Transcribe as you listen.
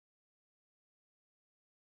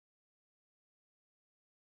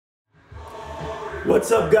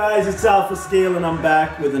What's up guys, it's Alpha Scale and I'm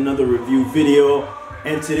back with another review video,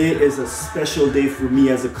 and today is a special day for me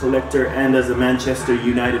as a collector and as a Manchester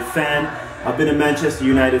United fan. I've been a Manchester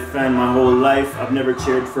United fan my whole life. I've never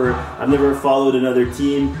followed another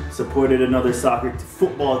team, supported another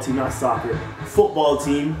football team,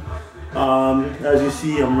 as you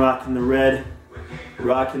see, I'm rocking the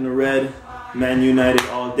red, Man United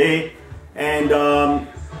all day. And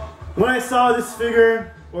when I saw this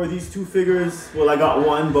figure, or these two figures, well, I got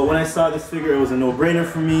one, but when I saw this figure, it was a no-brainer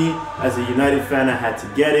for me. As a United fan, I had to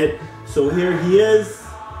get it. So here he is,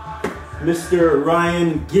 Mr.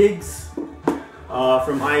 Ryan Giggs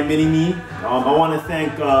from iMini-Me. I want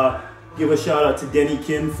to give a shout out to Denny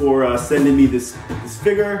Kim for sending me this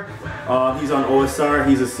figure. He's on OSR,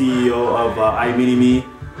 he's a CEO of iMini-Me.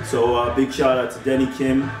 So big shout out to Denny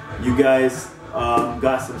Kim. You guys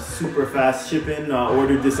got some super fast shipping.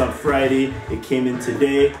 Ordered this on Friday. It came in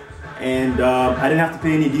today, and I didn't have to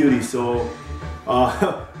pay any duty. So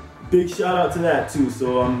big shout out to that too.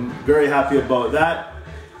 So I'm very happy about that.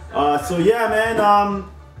 So yeah, man.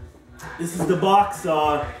 This is the box.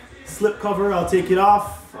 Slip cover. I'll take it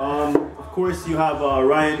off. Of course, you have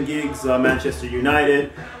Ryan Giggs, Manchester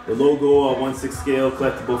United. The logo, 1/6 scale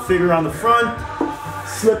collectible figure on the front.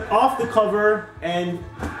 Slip off the cover and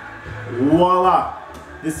voila,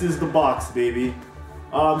 this is the box, baby.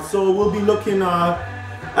 So we'll be looking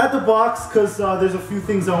at the box because there's a few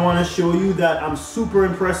things I want to show you that I'm super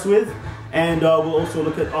impressed with, and we'll also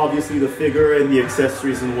look at obviously the figure and the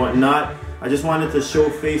accessories and whatnot. I just wanted to show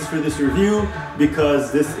face for this review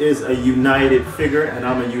because this is a United figure and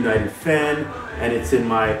I'm a United fan, and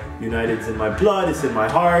United's in my blood, it's in my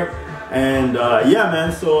heart. And yeah,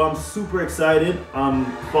 man, so I'm super excited. I'm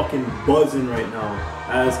fucking buzzing right now,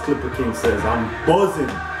 as Clipper King says. I'm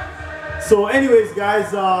buzzing. So anyways,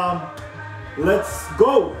 guys, let's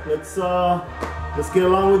go. Let's get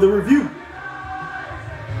along with the review.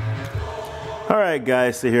 All right,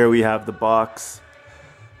 guys, so here we have the box.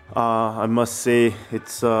 I must say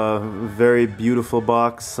it's a very beautiful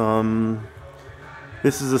box.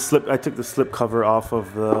 This is a slip. I took the slip cover off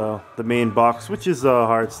of the main box, which is a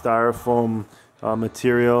hard styrofoam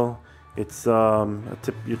material. It's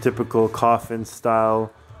your typical coffin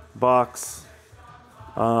style box.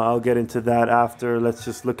 I'll get into that after. Let's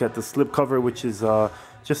just look at the slip cover, which is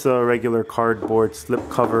just a regular cardboard slip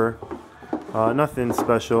cover. Nothing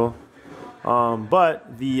special.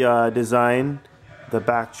 But the design, the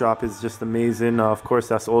backdrop is just amazing. Of course,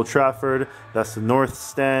 that's Old Trafford. That's the North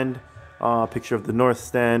Stand. Picture of the North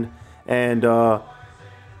Stand, and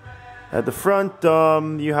at the front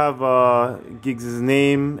you have Giggs'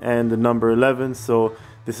 name and the number 11. So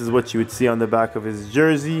this is what you would see on the back of his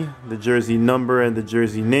jersey, the jersey number and the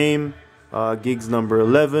jersey name, Giggs number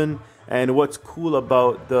 11. And what's cool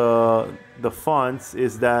about the fonts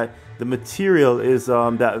is that the material is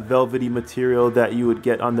that velvety material that you would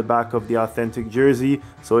get on the back of the authentic jersey,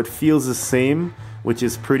 so it feels the same, which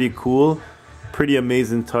is pretty cool. Pretty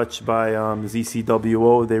amazing touch by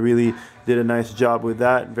ZCWO. They really did a nice job with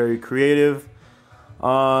that. Very creative.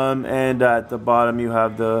 And at the bottom you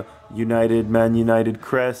have the Man United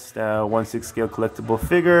crest, 1/6 scale collectible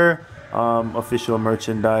figure, official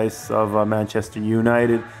merchandise of Manchester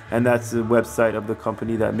United, and that's the website of the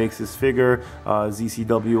company that makes this figure, zcwo.com/.hk.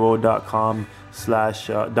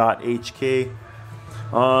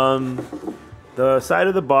 The side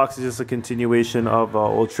of the box is just a continuation of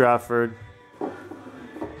Old Trafford.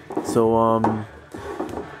 So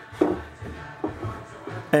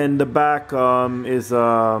and the back is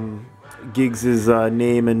Giggs'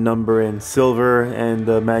 name and number in silver, and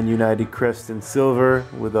the Man United crest in silver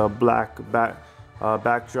with a black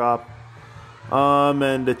backdrop,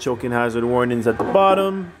 and the choking hazard warnings at the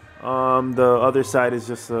bottom. The other side is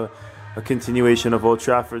just a continuation of Old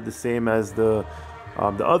Trafford, the same as the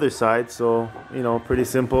other side, so you know, pretty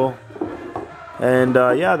simple. And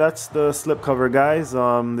yeah, that's the slip cover, guys.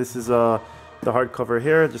 This is the hardcover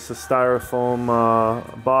here, just a styrofoam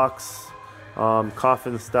box,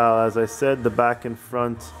 coffin style, as I said. The back and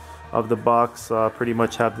front of the box pretty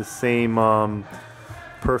much have the same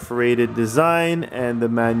perforated design, and the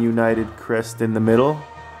Man United crest in the middle,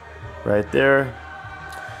 right there.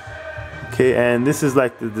 Okay, and this is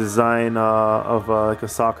like the design of like a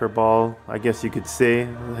soccer ball, I guess you could say.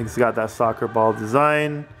 It's got that soccer ball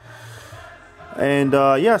design. And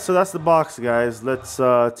yeah, so that's the box, guys. Let's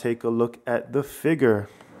take a look at the figure.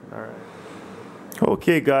 All right.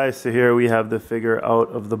 Okay, guys, so here we have the figure out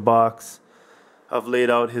of the box. I've laid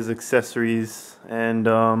out his accessories and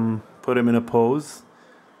put him in a pose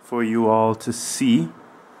for you all to see.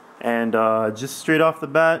 And just straight off the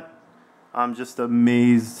bat, I'm just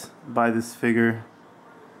amazed by this figure.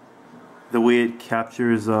 the way it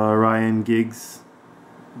captures Ryan Giggs,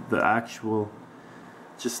 the actual,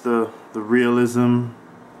 just the realism,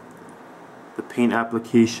 the paint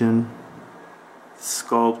application,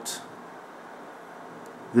 sculpt.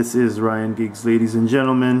 This is Ryan Giggs, ladies and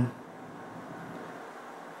gentlemen.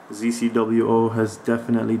 ZCWO has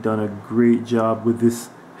definitely done a great job with this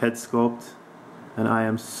head sculpt, and I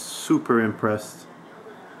am super impressed.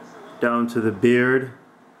 Down to the beard,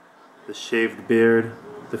 the shaved beard,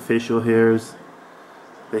 the facial hairs,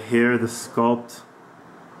 the hair, the sculpt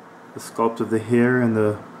of the hair, and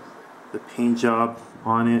the paint job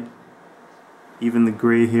on it. Even the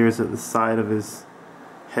gray hairs at the side of his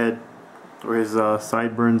head, where his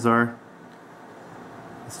sideburns are.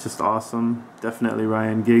 It's just awesome. Definitely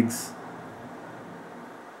Ryan Giggs.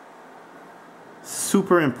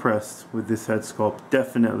 Super impressed with this head sculpt.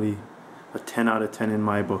 Definitely a 10 out of 10 in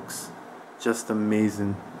my books. Just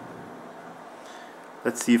amazing.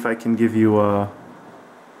 Let's see if I can give you a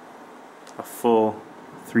full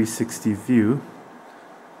 360 view.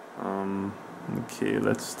 Okay,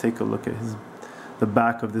 let's take a look at the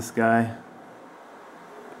back of this guy.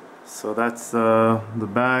 So that's the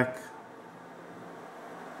back.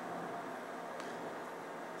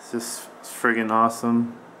 It's just friggin'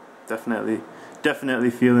 awesome. Definitely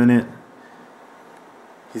feeling it.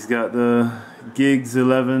 He's got the Giggs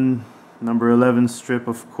 11, number 11 strip,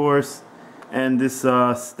 of course. And this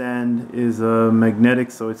stand is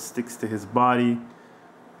magnetic, so it sticks to his body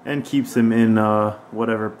and keeps him in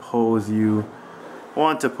whatever pose you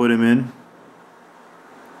want to put him in.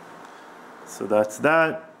 So that's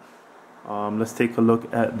that. Let's take a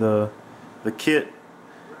look at the kit.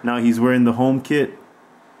 Now he's wearing the home kit.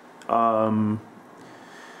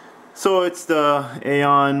 So it's the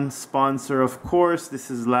Aeon sponsor, of course.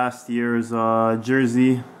 This is last year's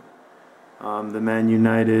jersey. The Man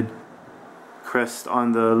United crest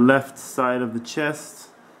on the left side of the chest.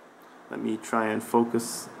 Let me try and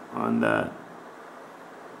focus on that.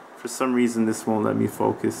 For some reason this won't let me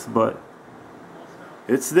focus, but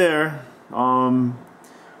it's there.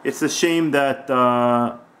 It's a shame that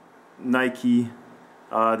Nike,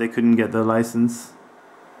 they couldn't get the license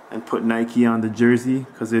and put Nike on the jersey,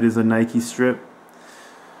 because it is a Nike strip.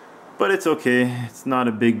 But it's okay, it's not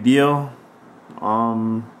a big deal.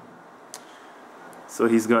 So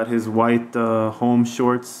he's got his white home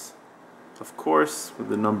shorts, of course, with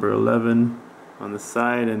the number 11 on the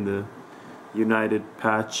side and the United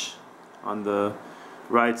patch on the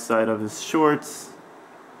right side of his shorts.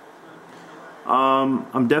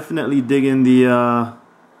 I'm definitely digging the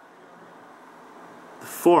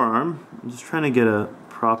forearm. I'm just trying to get a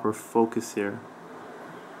proper focus here.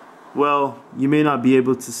 Well, you may not be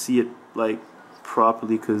able to see it like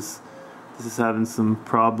properly because this is having some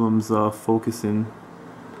problems focusing.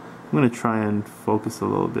 I'm gonna try and focus a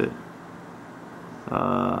little bit.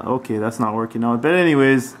 Okay, that's not working out. But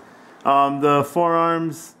anyways, the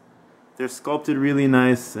forearms, they're sculpted really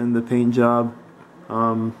nice, and the paint job,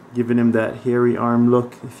 giving him that hairy arm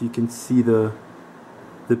look. If you can see the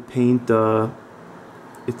paint,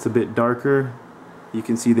 it's a bit darker. You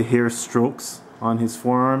can see the hair strokes on his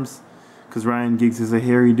forearms, because Ryan Giggs is a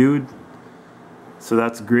hairy dude. So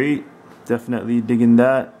that's great. Definitely digging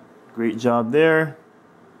that. Great job there.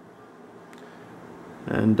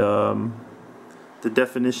 And the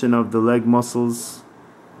definition of the leg muscles,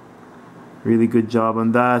 really good job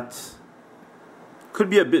on that. Could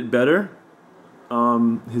be a bit better.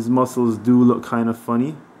 His muscles do look kind of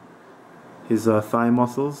funny, his thigh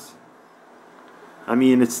muscles. I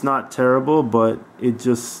mean, it's not terrible, but it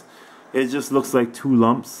just looks like two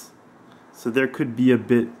lumps. So there could be a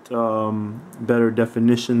bit better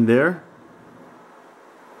definition there.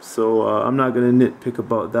 So I'm not going to nitpick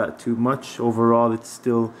about that too much. Overall, it's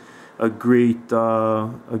still a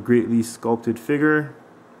greatly sculpted figure.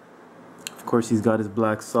 Of course, he's got his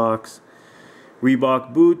black socks,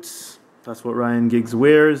 Reebok boots. That's what Ryan Giggs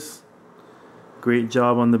wears. Great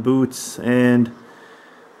job on the boots. And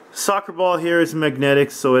soccer ball here is magnetic,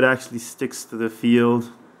 so it actually sticks to the field,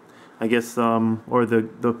 I guess, or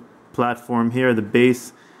the platform here, the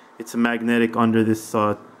base. It's a magnetic under this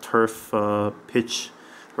turf pitch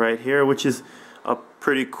right here, which is a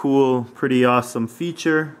pretty cool, pretty awesome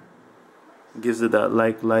feature. Gives it that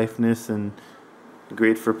likeness and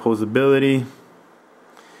great for posability.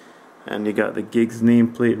 And you got the Giggs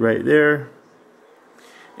nameplate right there.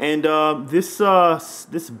 And this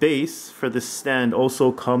base for this stand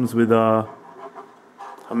also comes with a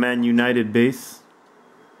Man United base,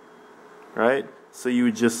 right? So you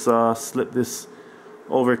would just slip this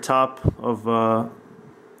over top of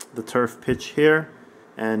the turf pitch here,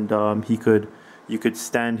 and you could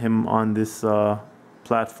stand him on this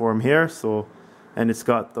platform here. So, and it's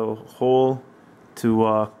got the hole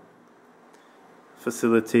to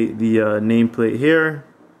facilitate the nameplate here.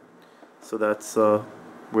 So that's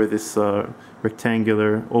where this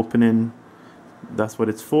rectangular opening, that's what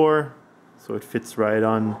it's for. So it fits right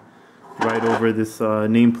over this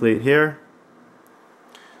nameplate here.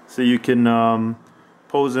 So you can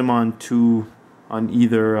pose them on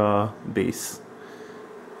either base,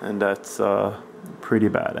 and that's pretty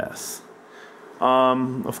badass.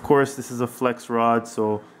 Of course, this is a flex rod,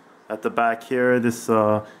 so at the back here, this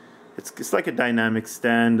it's like a dynamic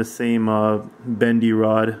stand, the same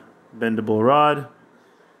bendable rod.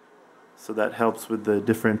 So that helps with the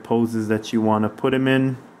different poses that you want to put them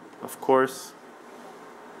in, of course.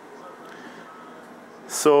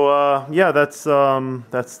 So yeah, that's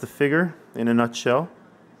the figure in a nutshell.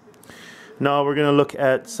 Now we're gonna look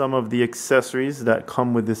at some of the accessories that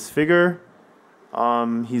come with this figure.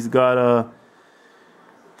 He's got a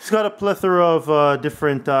plethora of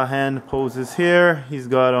different hand poses here. He's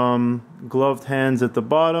got gloved hands at the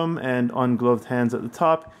bottom and ungloved hands at the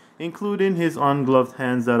top, including his ungloved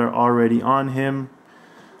hands that are already on him.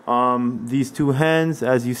 These two hands,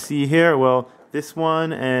 as you see here, well, this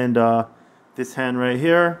one and this hand right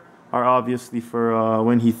here are obviously for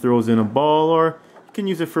when he throws in a ball, or you can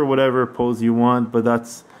use it for whatever pose you want, but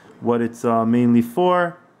that's what it's mainly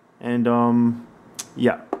for. And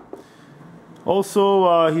yeah.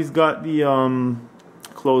 Also, he's got the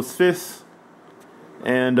closed fist,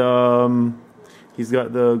 and he's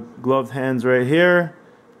got the gloved hands right here,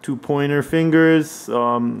 2 pointer fingers,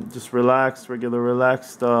 just relaxed,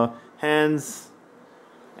 relaxed hands,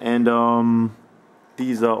 and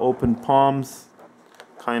these open palms,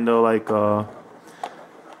 kind of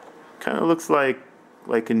looks like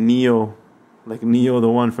a Neo, the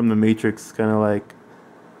one from the Matrix, kind of like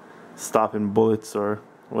stopping bullets or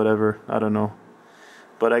whatever, I don't know.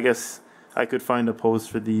 But I guess I could find a pose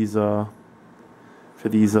for these for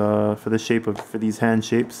these hand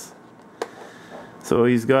shapes. So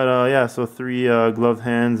he's got yeah, so 3 gloved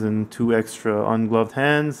hands and 2 extra ungloved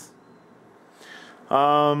hands.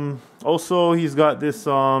 Also he's got this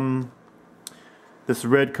this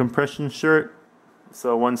red compression shirt. It's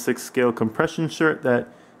a 1/6 scale compression shirt that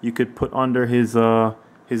you could put under his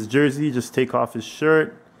jersey. Just take off his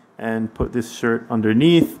shirt and put this shirt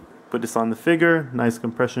underneath, put this on the figure. Nice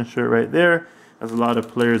compression shirt right there, as a lot of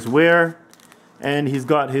players wear. And he's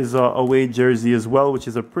got his away jersey as well, which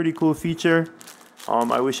is a pretty cool feature.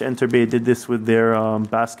 I wish Enterbay did this with their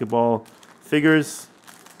basketball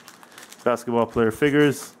player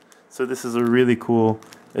figures. So this is a really cool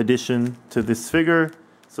addition to this figure.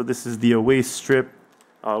 So this is the away strip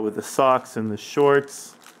with the socks and the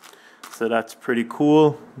shorts. So that's pretty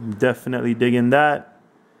cool. Definitely digging that.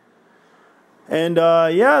 And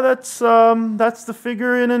yeah, that's the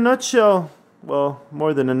figure in a nutshell. Well,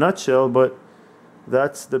 more than a nutshell, but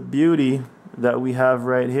that's the beauty that we have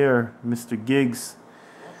right here, Mr. Giggs.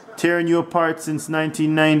 Tearing you apart since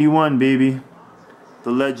 1991, baby.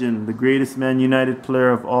 The legend, the greatest Man United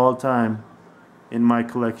player of all time in my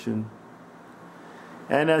collection.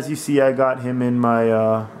 And as you see, I got him in my,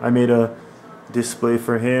 I made a display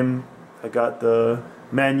for him. I got the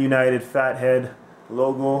Man United Fathead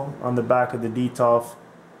logo on the back of the Detolf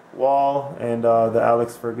wall, and the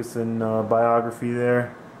Alex Ferguson biography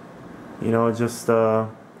there. You know, just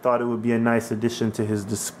thought it would be a nice addition to his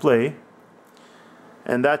display.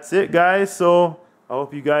 And that's it, guys. So I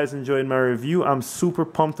hope you guys enjoyed my review. I'm super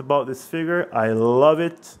pumped about this figure. I love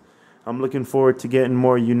it. I'm looking forward to getting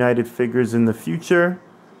more United figures in the future.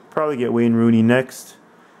 Probably get Wayne Rooney next.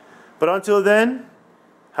 But until then,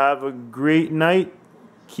 have a great night.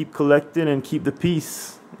 Keep collecting and keep the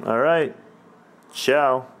peace. All right.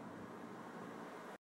 Ciao.